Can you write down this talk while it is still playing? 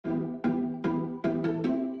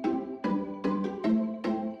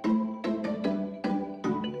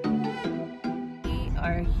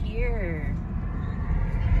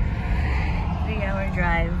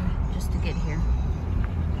drive just to get here.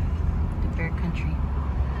 The bear country.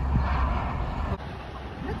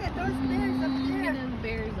 Look at those bears up there. Look at those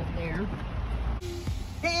bears up there.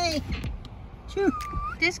 Hey! Choo!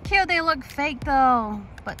 This cute, they look fake though.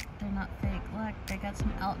 But they're not fake. Look, they got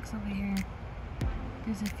some elks over here.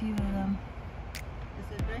 There's a few of them.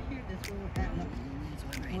 This is right here, this one with that one. There's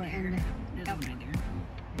one right there. There's one right there.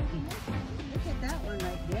 Look at that one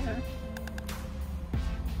right there.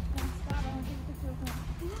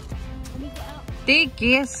 Big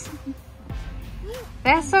geese.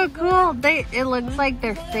 That's so cool. It looks like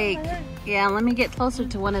they're fake. Yeah, let me get closer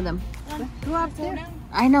to one of them. Go up there.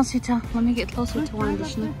 I know, Sita. Let me get closer to one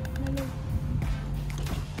of them.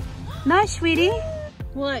 Nice, sweetie.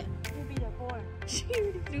 What? She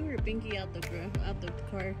already threw her binky out the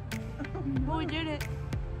car. Who did it?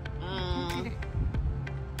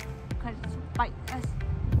 Because it's bite us.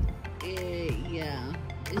 Yeah.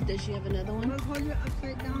 Does she have another one? Hold you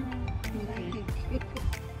upside down. Okay.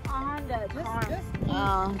 On the car.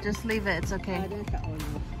 Oh, just leave it. It's okay.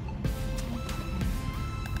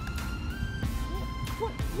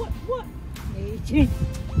 What? Hey,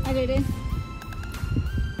 I did it.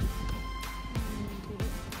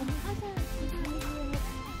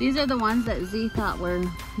 These are the ones that Z thought were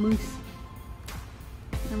moose.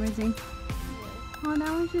 Remember Z? Oh, that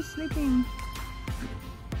one's just sleeping.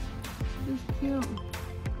 It's cute.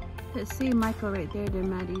 Let's see Michael right there. They're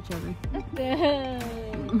mad at each other.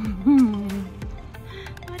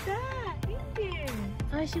 What's that? Thank you.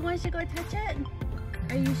 Oh, she wants to go touch it?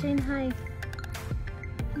 Are you saying hi?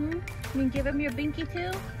 Hmm? You give him your binky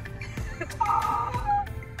too?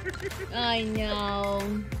 I know.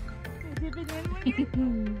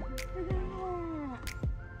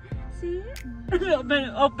 See it?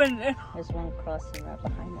 Open it. There's one crossing right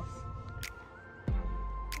behind us.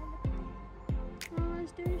 Oh,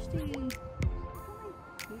 it's thirsty.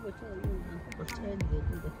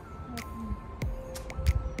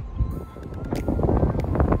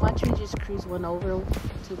 Watch me just cruise one over.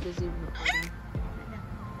 Too busy.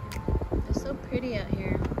 It's so pretty out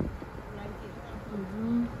here.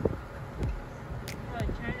 Mm-hmm.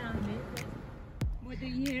 What do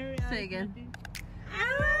you hear? Say again.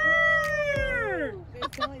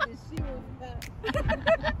 It's only the shoe of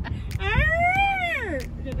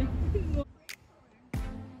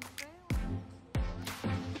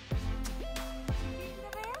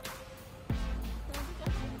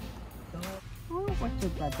Oh, what you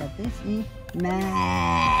got that this is?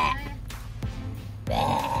 Meh.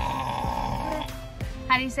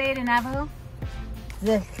 How do you say it in Navajo?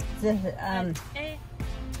 The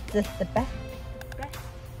back.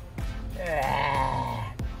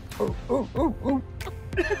 Ooh, ooh, ooh, ooh.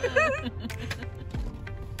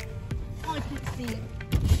 Oh, I can't see it.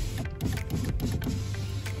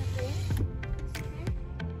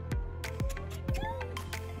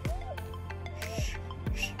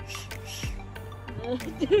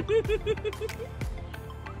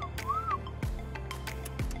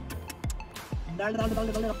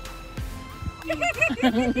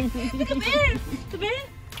 The bear!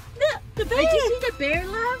 Look, the bear! Did you see the bear,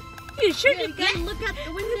 love? You should have got to look out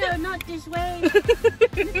the window, not this way. Look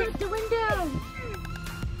out the window.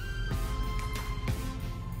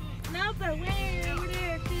 No, but way over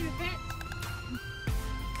there, see the fence.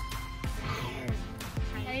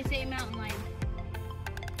 How do you say mountain lion?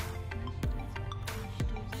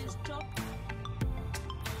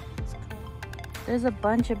 There's a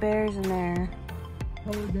bunch of bears in there.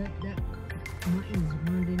 Oh, that Martin's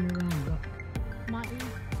running around. Look. Martin?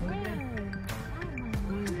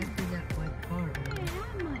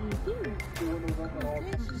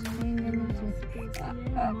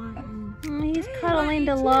 He's cuddling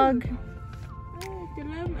the log. They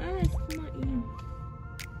love us, Martin.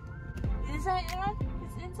 Inside, Aaron?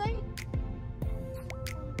 It's inside?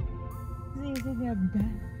 Is it your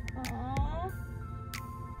dad? Aww.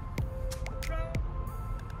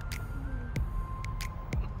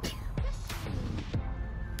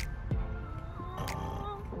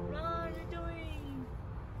 What are you doing?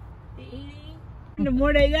 They eating? In the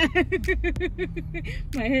morning,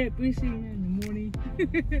 my head pushing in the morning.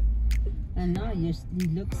 I know, you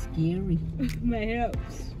look scary. My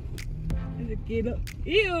hips. As a kid up.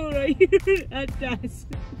 Ew, right here. That does.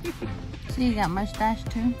 So you got mustache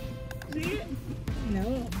too? See it?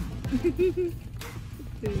 No.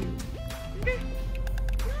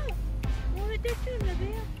 What did they do,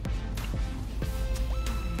 Livia?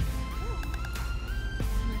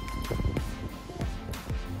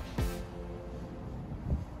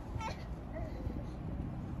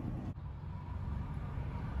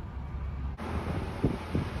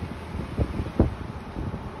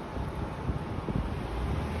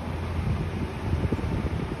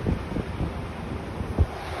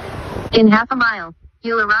 In half a mile,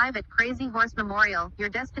 you'll arrive at Crazy Horse Memorial. Your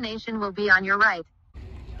destination will be on your right.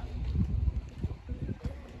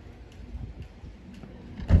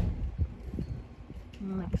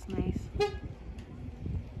 Looks nice.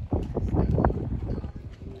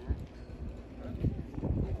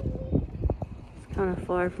 It's kind of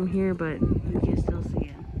far from here, but you can still see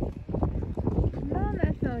it. No,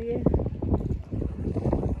 that's not yet.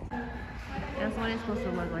 That's what it's supposed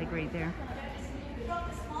to look like right there.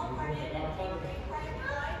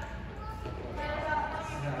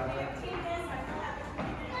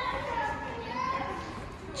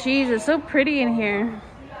 Jeez, it's so pretty in here.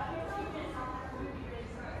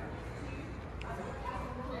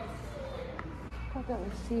 I thought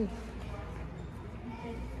we'd see.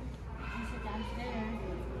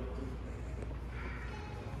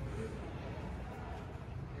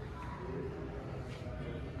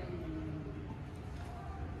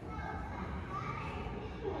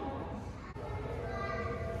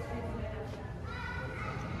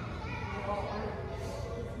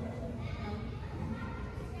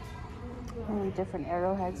 Really different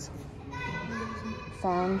arrowheads,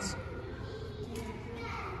 fans.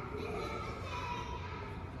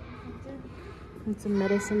 It's a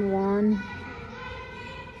medicine wand.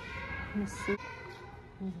 Let's see.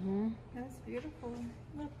 That's beautiful.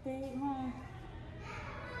 Look big, huh?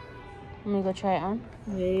 Let me go try it on.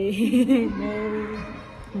 Wait, no.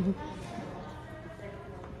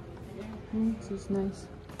 This is nice.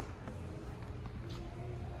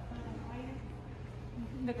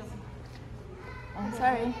 I'm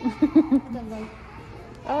sorry.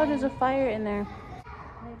 Oh, there's a fire in there.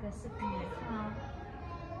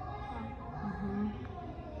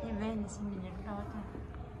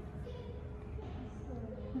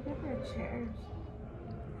 Look at their chairs.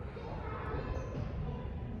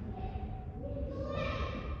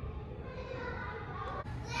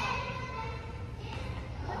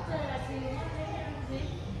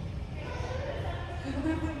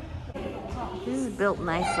 This is built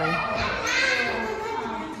nicely.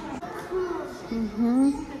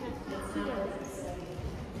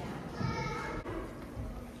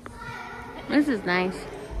 This is nice.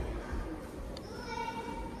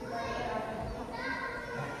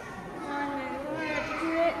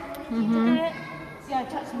 Yeah,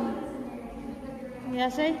 touch me.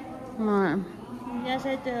 Yes, I. Come on. Yes,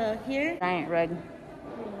 I here. Giant rug.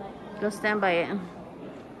 Go stand by it.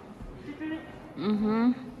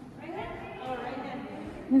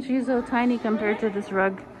 She's so tiny compared to this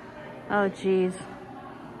rug. Oh, jeez.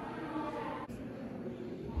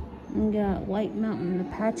 We got White Mountain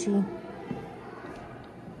Apache.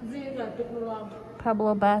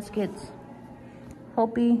 Pueblo baskets.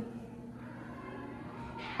 Hopi.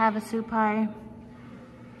 Havasupai.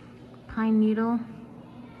 Pine Needle.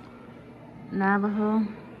 Navajo.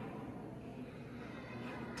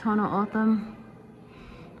 Tono Otham.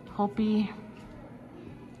 Hopi.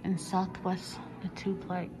 And Southwest, the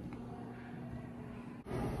two-plague.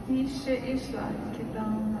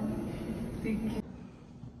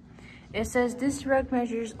 It says this rug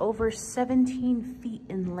measures over 17 feet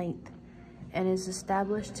in length and is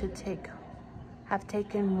established to have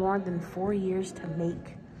taken more than 4 years to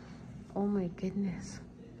make. Oh my goodness.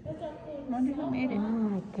 Wonder who made it. Oh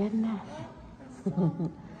my goodness.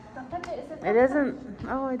 It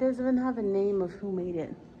doesn't even have a name of who made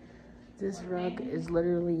it. This rug is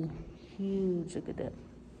literally huge. Look at that.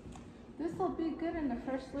 This will be good in the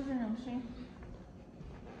first living room, see?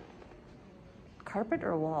 Carpet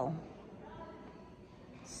or wall?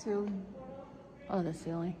 Ceiling. Oh, the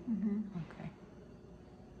ceiling. Okay.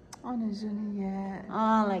 On a Zuni yet.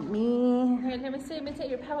 Oh, like me. Here, let me see. Let me take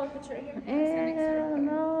your power picture right here. Ew,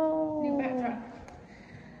 no. New backdrop.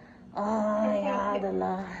 Oh yeah, the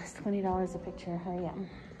last $20 a picture. Hurry up.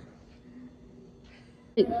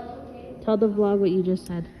 Tell the vlog what you just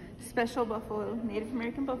said. Special buffalo, Native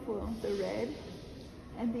American buffalo. The red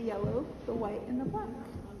and the yellow, the white and the black.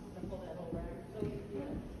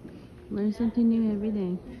 Learn something new every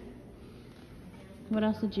day. What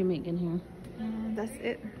else did you make in here? That's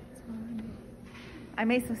it. I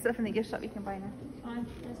made some stuff in the gift shop you can buy now.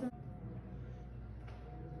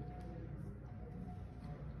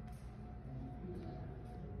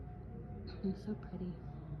 It's so pretty.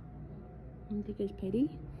 You think it's pretty?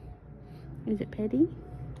 Is it pretty?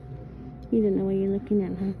 You don't know what you're looking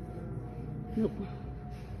at, huh? Nope.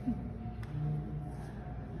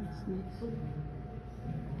 That's nice.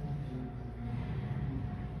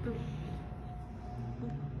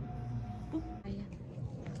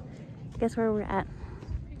 Guess where we're at?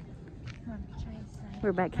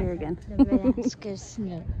 We're back here again.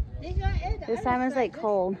 This time it's like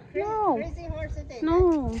cold. No.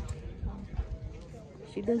 No.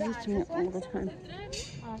 She does this to me all the time.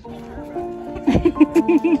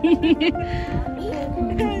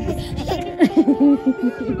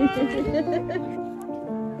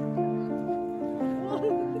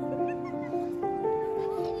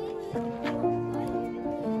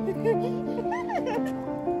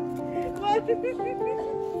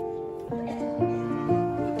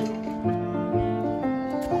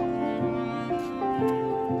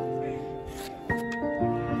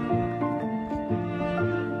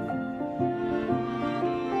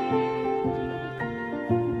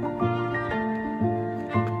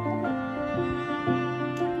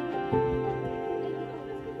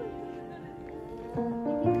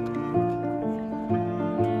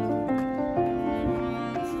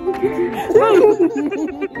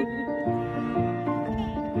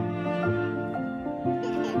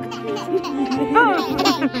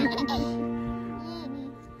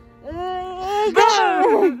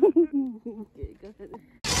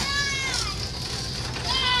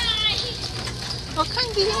 What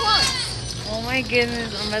kind do you want? Oh my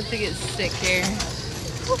goodness, I'm about to get sick here.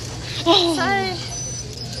 Sorry.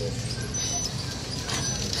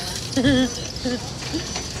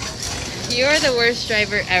 You are the worst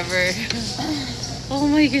driver ever. Oh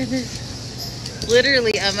my goodness.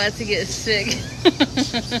 Literally, I'm about to get sick.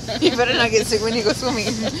 You better not get sick when you go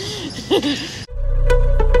swimming.